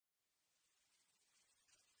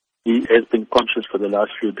He has been conscious for the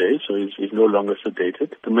last few days, so he's no longer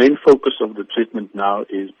sedated. The main focus of the treatment now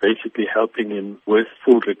is basically helping him with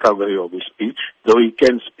full recovery of his speech. Though he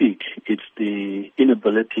can speak, it's the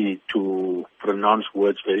inability to pronounce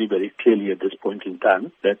words very, very clearly at this point in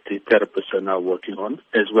time that the therapists are now working on,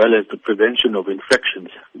 as well as the prevention of infections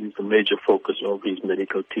is the major focus of his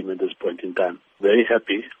medical team at this point in time. Very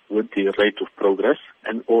happy with the rate of progress,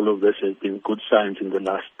 and all of this has been good signs in the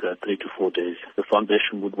last 3 to 4 days. The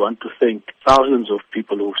foundation would want to thank thousands of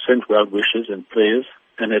people who've sent well wishes and prayers,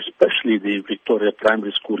 and especially the Victoria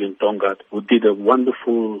Primary School in Tongaat, who did a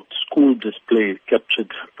wonderful school display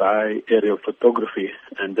captured by aerial photography,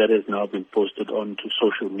 and that has now been posted onto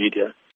social media.